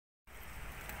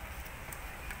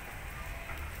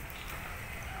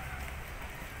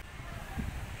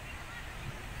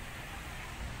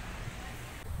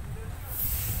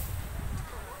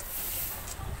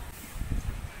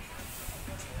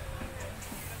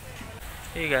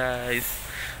Hey guys,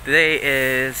 today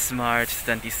is March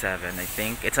 27, I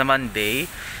think. It's a Monday.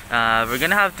 We're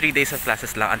gonna have 3 days of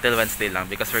classes lang until Wednesday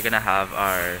lang because we're gonna have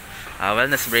our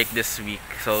wellness break this week.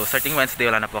 So starting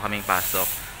Wednesday, wala na po kaming pasok.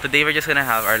 Today we're just gonna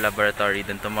have our laboratory,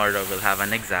 then tomorrow we'll have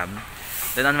an exam.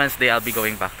 Then on Wednesday, I'll be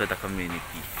going back to the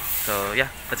community. So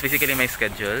yeah, that's basically my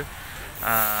schedule.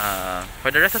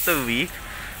 For the rest of the week,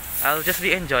 I'll just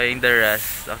be enjoying the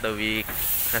rest of the week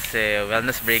kasi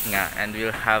wellness break nga and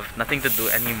we'll have nothing to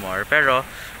do anymore, pero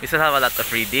we still have a lot of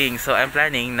reading. So I'm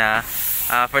planning na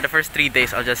for the first 3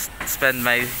 days I'll just spend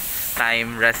my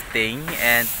time resting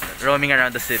and roaming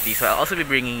around the city. So I'll also be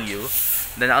bringing you,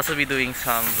 then I'll also be doing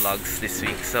some vlogs this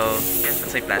week. So yeah,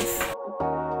 that's my plans.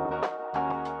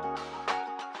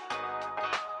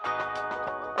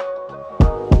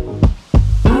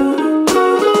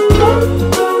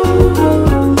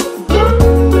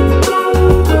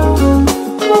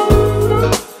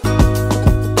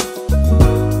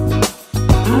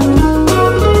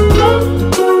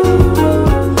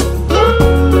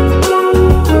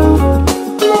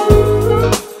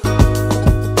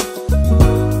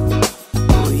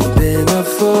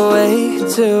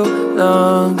 Too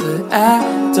long, but I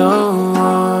don't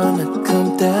wanna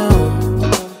come down.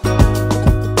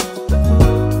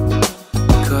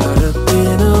 Caught up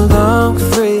in a long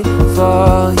free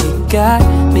fall, you got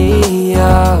me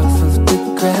off of the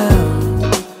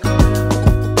ground.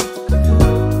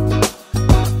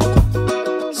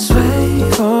 Sway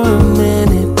for a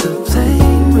minute, the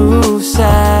plane moves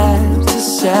side to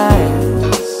side.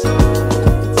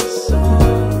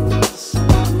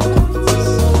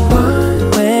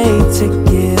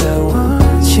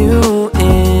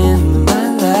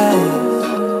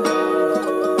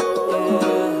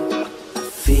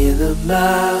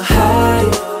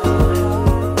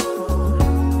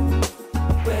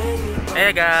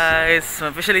 Hey guys,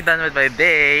 I'm officially done with my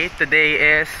day. Today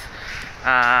is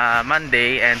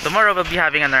Monday and tomorrow we'll be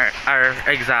having our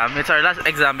exam. It's our last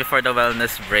exam before the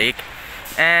wellness break.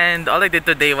 And all I did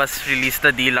today was really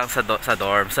study lang sa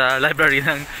dorm, sa library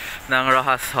ng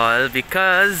Rojas Hall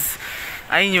because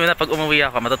I knew na pag umuwi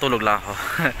ako, matutulog lang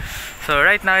ako. So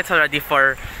right now it's already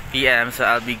 4 PM, so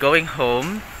I'll be going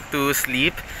home to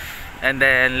sleep. And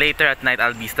then later at night,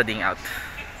 I'll be studying out.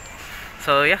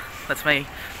 So yeah, that's my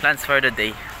plans for the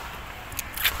day.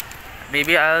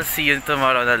 Maybe I'll see you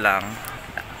tomorrow na lang.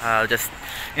 I'll just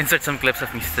insert some clips of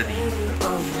me studying.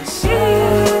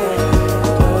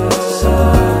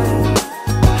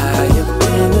 High up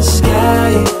in the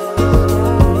sky,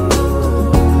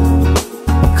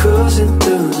 cruising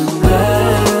through the night.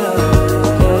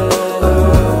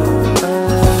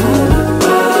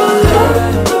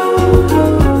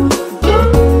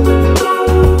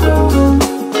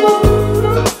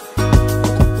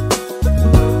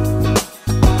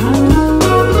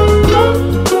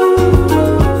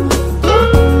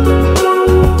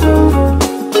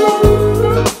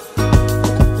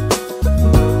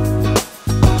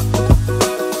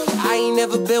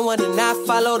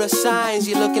 Follow the signs,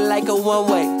 you're looking like a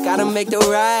one-way. Gotta make the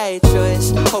right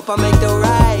choice. Hope I make the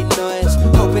right noise.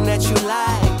 Hoping that you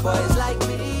like boys like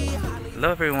me.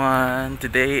 Hello everyone,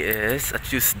 today is a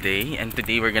Tuesday and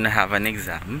today we're gonna have an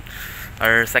exam.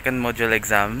 Our second module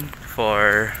exam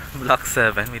for Block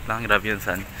 7. Wait lang, grabe yun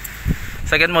son.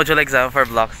 Second module exam for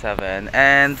Block 7,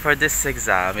 and for this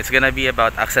exam it's gonna be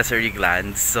about accessory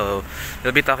glands. So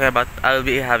we'll be talking about, I'll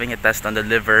be having a test on the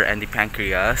liver and the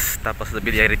pancreas, tapos the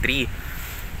biliary tree.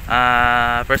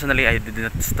 Personally I did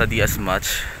not study as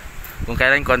much. Kung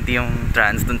kailan konti yung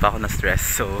trans, dun pa ako na-stress.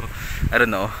 So I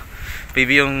don't know,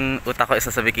 maybe yung utak ko is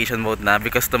sa vacation mode na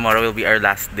because tomorrow will be our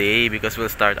last day because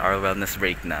we'll start our wellness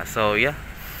break na. So yeah,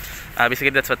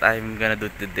 basically that's what I'm gonna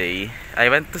do today. I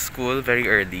went to school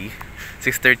very early,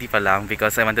 6:30 pa lang,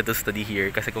 because I wanted to study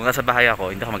here. Kasi kung nasa bahay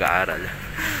ako, hindi ako mag-aaral.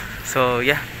 So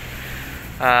yeah,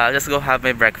 I'll just go have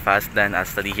my breakfast, then I'll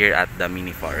study here at the mini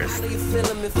forest.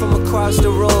 From across the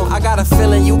room, I got a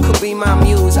feeling you could be my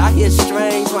muse. I hear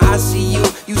strange when I see you.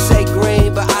 You say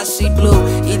green, but I see blue.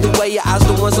 Either way, your eyes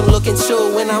the ones I'm looking to.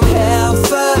 When I'm hell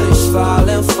first,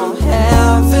 falling from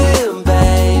heaven,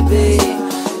 baby.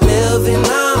 Living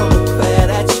on the prayer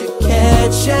that you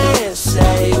catch and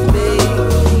save me.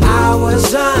 I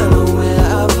was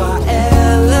unaware of our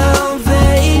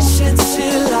elevation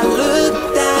till I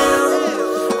looked down.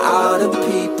 All the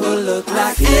people look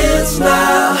like it's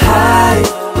not high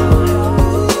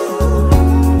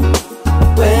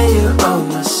when you're on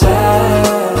my side.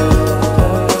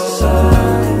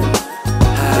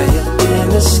 High up in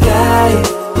the sky,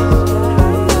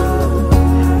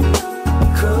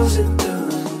 cruising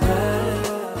through the night.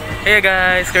 Hey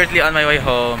guys, currently on my way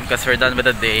home because we're done with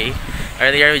the day.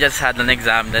 Earlier we just had an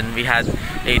exam, then we had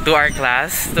a 2-hour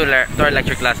class, 2-hour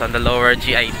lecture class on the lower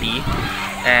GIT,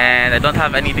 and I don't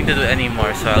have anything to do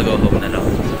anymore, so I'll go home na lang.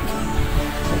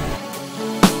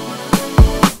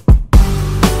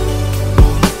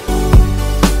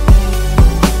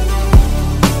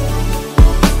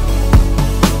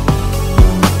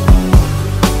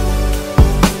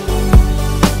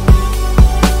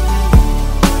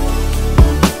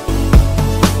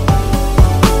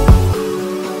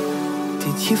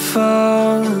 You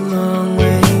fall a long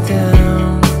way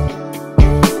down.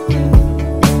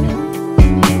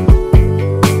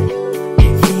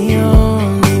 The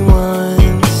only one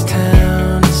this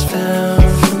town has found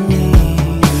for me.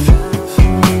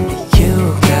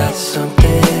 You got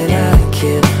something I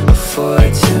can't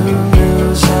afford to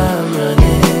lose. I'm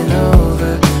running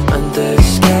over under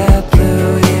sky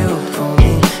blue. You pull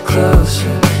me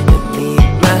closer and meet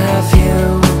my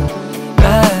view.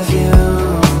 My view.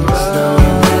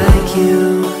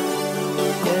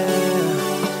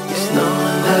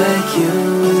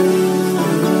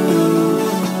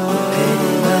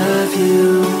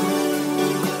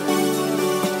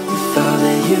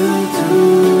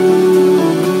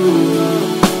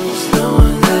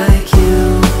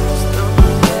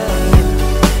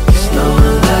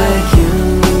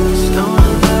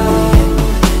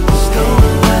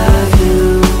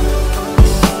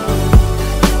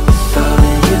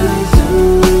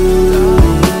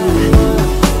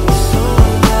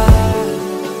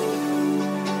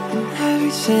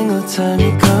 Single time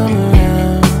you come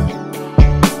around,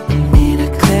 I need a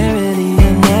clarity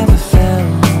I never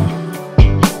found.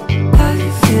 I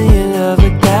can feel your love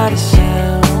without a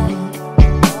sound.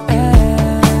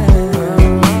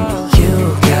 You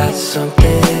got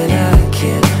something I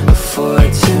can't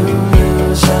afford to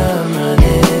lose. I'm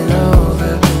running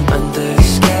over under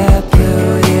sky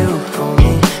blue. You pull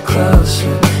me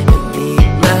closer and meet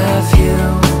my view.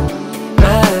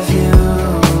 My view.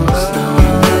 There's no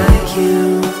one like you.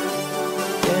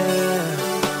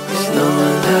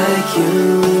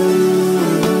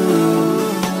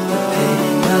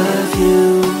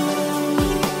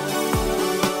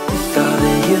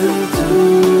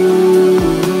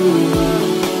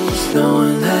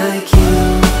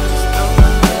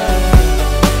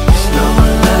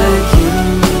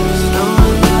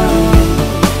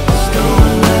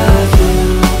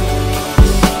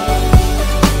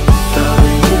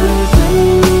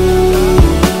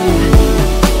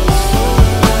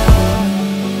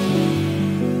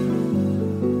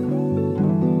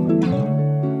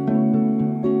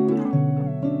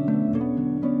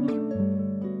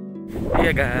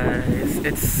 Yeah guys,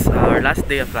 it's our last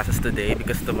day of classes today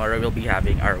because tomorrow we'll be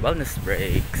having our wellness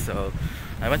break. So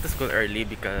I went to school early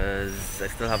because I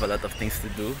still have a lot of things to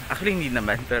do. Actually hindi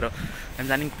naman, pero I'm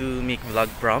planning to make vlog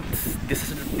prompts. This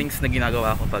is the things na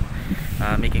ginagawa ko pag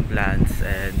making plans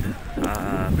and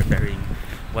preparing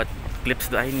what clips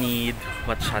do I need,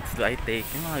 what shots do I take,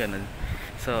 yung mga ganun.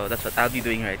 So that's what I'll be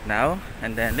doing right now,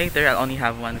 and then later I'll only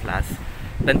have one class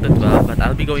 10 to 12, but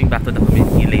I'll be going back to the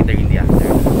community later in the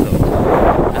afternoon. So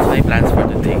that's my plans for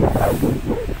today.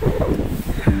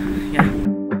 Yeah.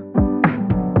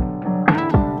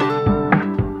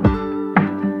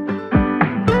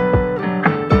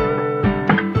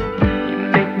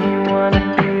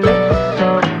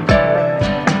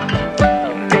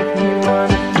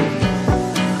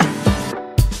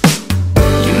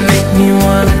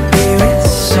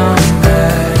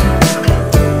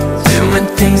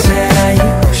 Things that I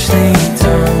usually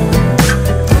don't.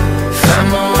 Find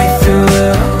my way through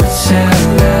a hotel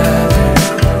lobby.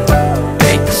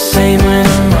 Make the same when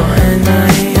I'm on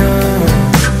my own.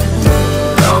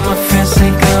 All my friends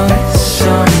think I'm with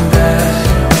somebody,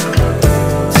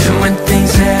 doing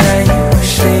things that I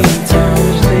usually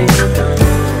don't.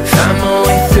 Find my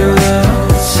way through a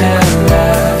hotel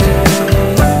lobby.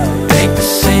 Make the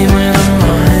same when I'm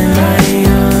on my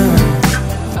own.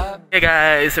 Hey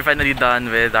guys, we're finally done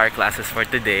with our classes for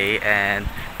today, and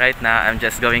right now I'm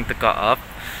just going to co-op.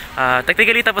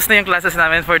 Technically tapos na yung classes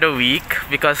namin for the week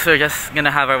because we're just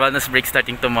gonna have our wellness break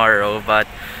starting tomorrow, but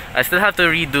I still have to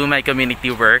redo my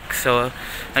community work, so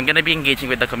I'm gonna be engaging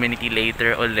with the community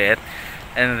later ulit,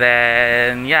 and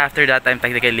then yeah, after that I'm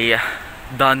technically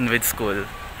done with school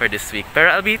for this week.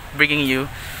 Pero I'll be bringing you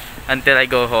until I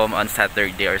go home on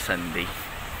Saturday or Sunday.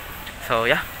 So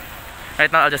yeah,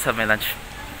 right now I'll just have my lunch.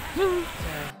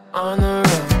 On the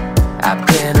road, I've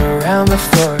been around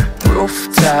before.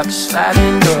 Rooftops,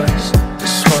 sliding doors.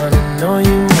 Just wanna know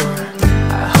you more.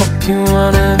 I hope you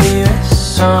wanna be with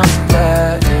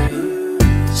somebody.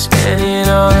 Spending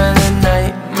all of the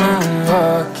night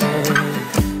moonwalking,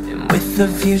 and with the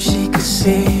view she could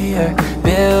see her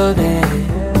building.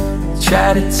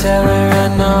 Try to tell her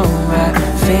I know I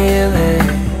feel it.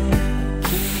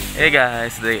 Hey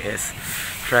guys, today is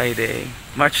Friday,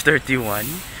 March 31.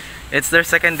 It's their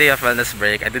second day of wellness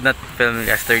break. I did not film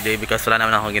yesterday because wala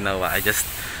naman akong ginawa. I just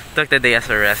took the day as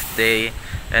a rest day.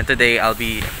 And today I'll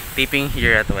be taping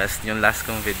here at West, yung last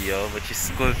kong video, which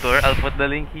is school tour. I'll put the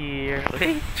link here.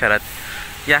 Okay, charot.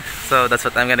 Yeah, so that's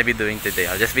what I'm gonna be doing today.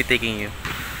 I'll just be taking you.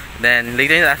 Then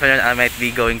later in the afternoon, I might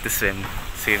be going to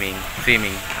swimming.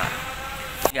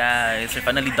 Guys, we're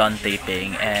finally done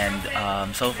taping and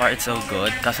so far it's so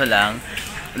good. Kaso lang,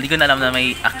 hindi ko na alam na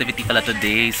may activity pala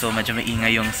today, so medyo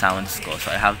maingay yung sounds ko.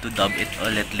 So I have to dub it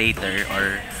ulit later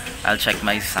or I'll check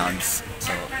my sounds.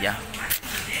 So yeah.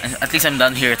 And at least I'm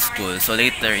done here at school. So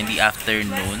later in the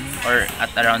afternoon or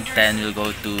at around 10 we'll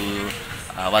go to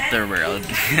Water World.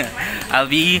 I'll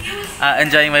be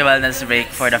enjoying my wellness break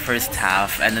for the first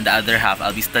half, and then the other half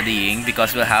I'll be studying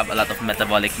because we'll have a lot of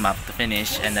metabolic map to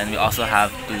finish, and then we also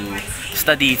have to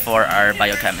study for our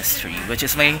biochemistry, which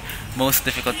is my most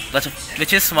difficult,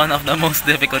 which is one of the most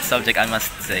difficult subject, I must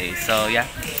say. So yeah,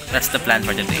 that's the plan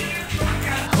for today.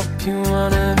 Hope you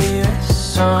wanna be with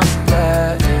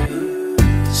somebody,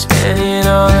 spending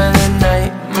all of the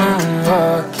night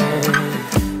moonwalking.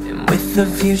 With a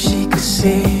view she could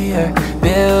see her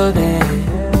building.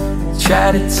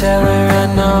 Try to tell her I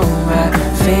know I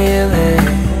feel it.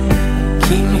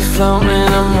 Keep me floating,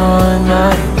 I'm on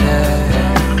my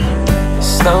back.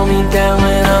 Slow me down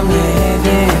when I'm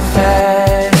living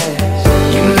fast.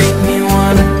 You make me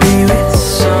wanna be with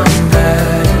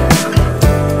somebody,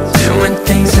 doing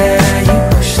things that I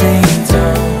usually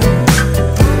don't.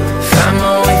 Find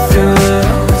my way through a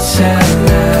hotel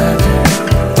lobby,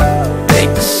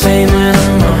 think the same when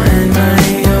I'm on my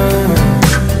own.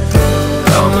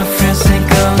 All my friends think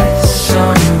I'm with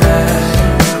somebody,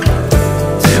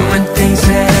 doing things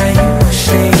that I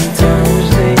usually don't.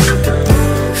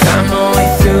 Find my way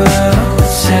through a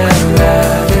hotel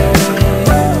lobby,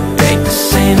 think the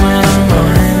same when I'm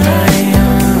on my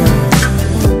own.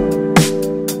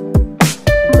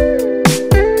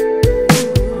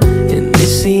 And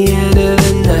it's the end of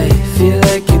the night, feel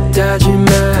like you're dodging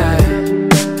my eye.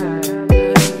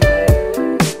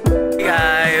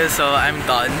 So I'm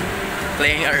done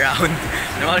playing around.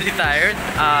 I'm already tired.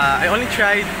 I only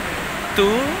tried 2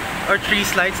 or 3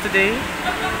 slides today.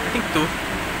 I think 2.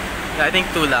 Yeah, I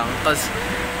think 2 lang because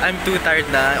I'm too tired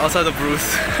na. Also the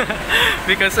bruise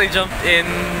because I jumped in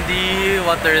the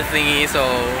water thingy, so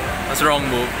that's the wrong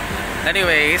move.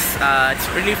 Anyways, it's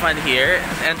really fun here.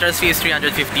 Entrance fee is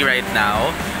 350 right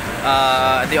now.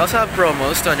 They also have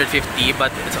promos 250,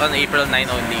 but it's on April 9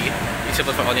 only.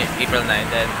 Usable for only April 9.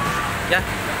 Then yeah.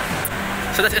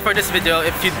 So that's it for this video.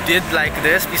 If you did like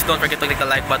this, please don't forget to click the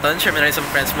like button, share with some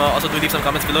friends mo. Also do leave some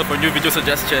comments below for new video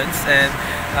suggestions, and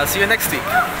I'll see you next week.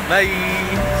 Bye!